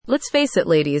Let's face it,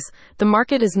 ladies, the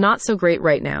market is not so great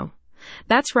right now.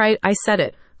 That's right, I said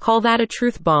it. Call that a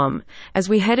truth bomb. As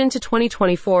we head into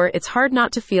 2024, it's hard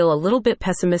not to feel a little bit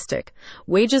pessimistic.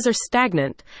 Wages are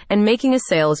stagnant, and making a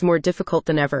sale is more difficult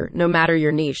than ever, no matter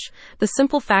your niche. The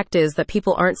simple fact is that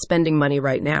people aren't spending money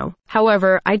right now.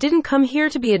 However, I didn't come here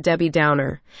to be a Debbie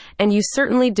Downer, and you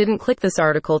certainly didn't click this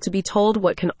article to be told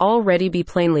what can already be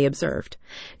plainly observed.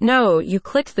 No, you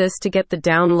clicked this to get the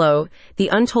down low, the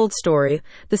untold story,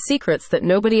 the secrets that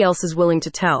nobody else is willing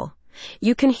to tell.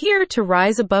 You can here to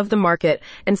rise above the market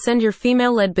and send your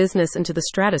female-led business into the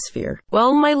stratosphere.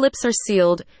 Well, my lips are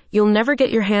sealed. You'll never get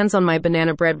your hands on my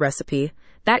banana bread recipe.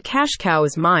 That cash cow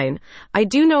is mine. I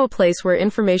do know a place where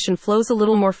information flows a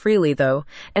little more freely, though,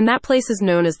 and that place is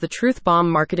known as the Truth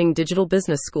Bomb Marketing Digital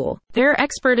Business School. Their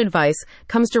expert advice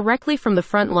comes directly from the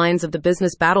front lines of the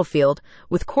business battlefield,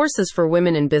 with courses for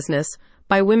women in business,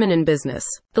 by women in business.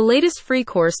 The latest free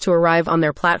course to arrive on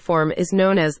their platform is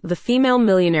known as the Female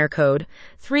Millionaire Code,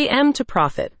 3M to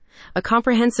Profit, a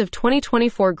comprehensive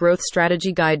 2024 growth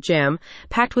strategy guide jam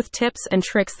packed with tips and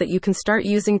tricks that you can start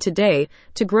using today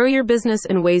to grow your business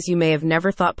in ways you may have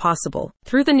never thought possible.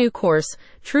 Through the new course,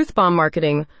 Truth Bomb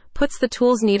Marketing puts the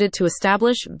tools needed to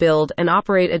establish, build, and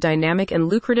operate a dynamic and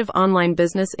lucrative online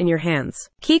business in your hands.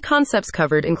 Key concepts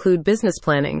covered include business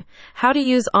planning, how to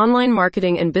use online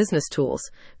marketing and business tools,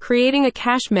 creating a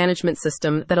cash management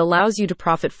system that allows you to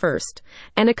profit first,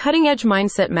 and a cutting-edge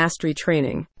mindset mastery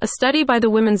training. A study by the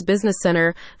Women's Business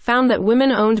Center found that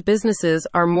women-owned businesses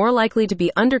are more likely to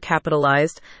be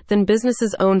undercapitalized than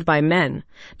businesses owned by men.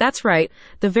 That's right,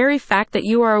 the very fact that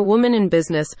you are a woman in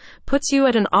business puts you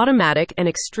at an automatic and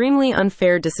extremely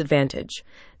unfair disadvantage.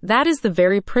 That is the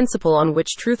very principle on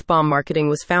which Truth Bomb Marketing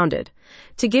was founded,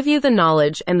 to give you the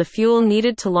knowledge and the fuel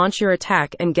needed to launch your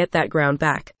attack and get that ground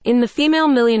back. In the Female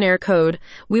Millionaire Code,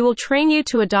 we will train you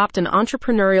to adopt an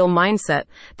entrepreneurial mindset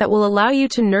that will allow you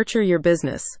to nurture your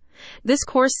business. This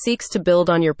course seeks to build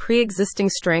on your pre-existing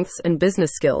strengths and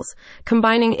business skills,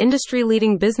 combining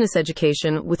industry-leading business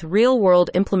education with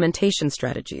real-world implementation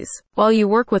strategies. While you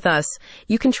work with us,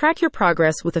 you can track your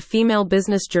progress with a Female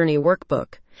Business Journey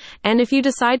workbook. And if you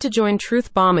decide to join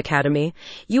Truth Bomb Academy,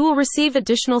 you will receive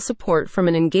additional support from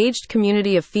an engaged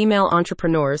community of female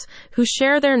entrepreneurs who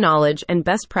share their knowledge and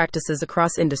best practices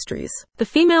across industries. The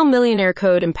Female Millionaire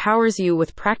Code empowers you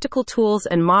with practical tools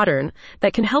and modern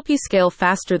that can help you scale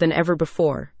faster than ever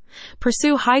before.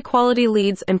 Pursue high-quality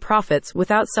leads and profits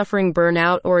without suffering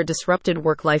burnout or a disrupted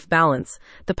work-life balance.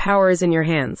 The power is in your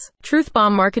hands. Truth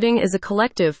Bomb Marketing is a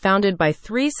collective founded by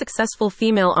 3 successful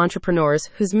female entrepreneurs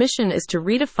whose mission is to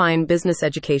redefine business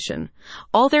education.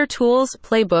 All their tools,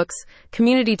 playbooks,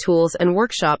 community tools, and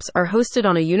workshops are hosted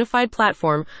on a unified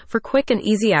platform for quick and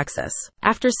easy access.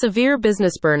 After severe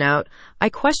business burnout, I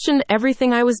questioned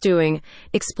everything I was doing,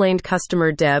 explained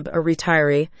customer Deb, a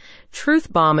retiree.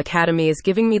 Truth Bomb Academy is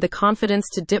giving me the confidence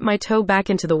to dip my toe back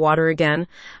into the water again.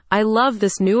 I love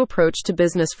this new approach to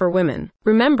business for women.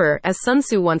 Remember, as Sun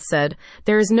Tzu once said,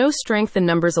 there is no strength in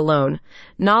numbers alone.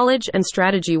 Knowledge and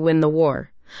strategy win the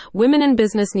war. Women in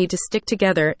business need to stick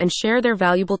together and share their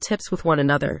valuable tips with one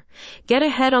another. Get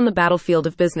ahead on the battlefield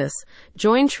of business.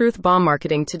 Join Truth Bomb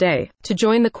Marketing today. To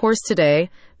join the course today,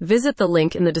 visit the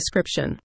link in the description.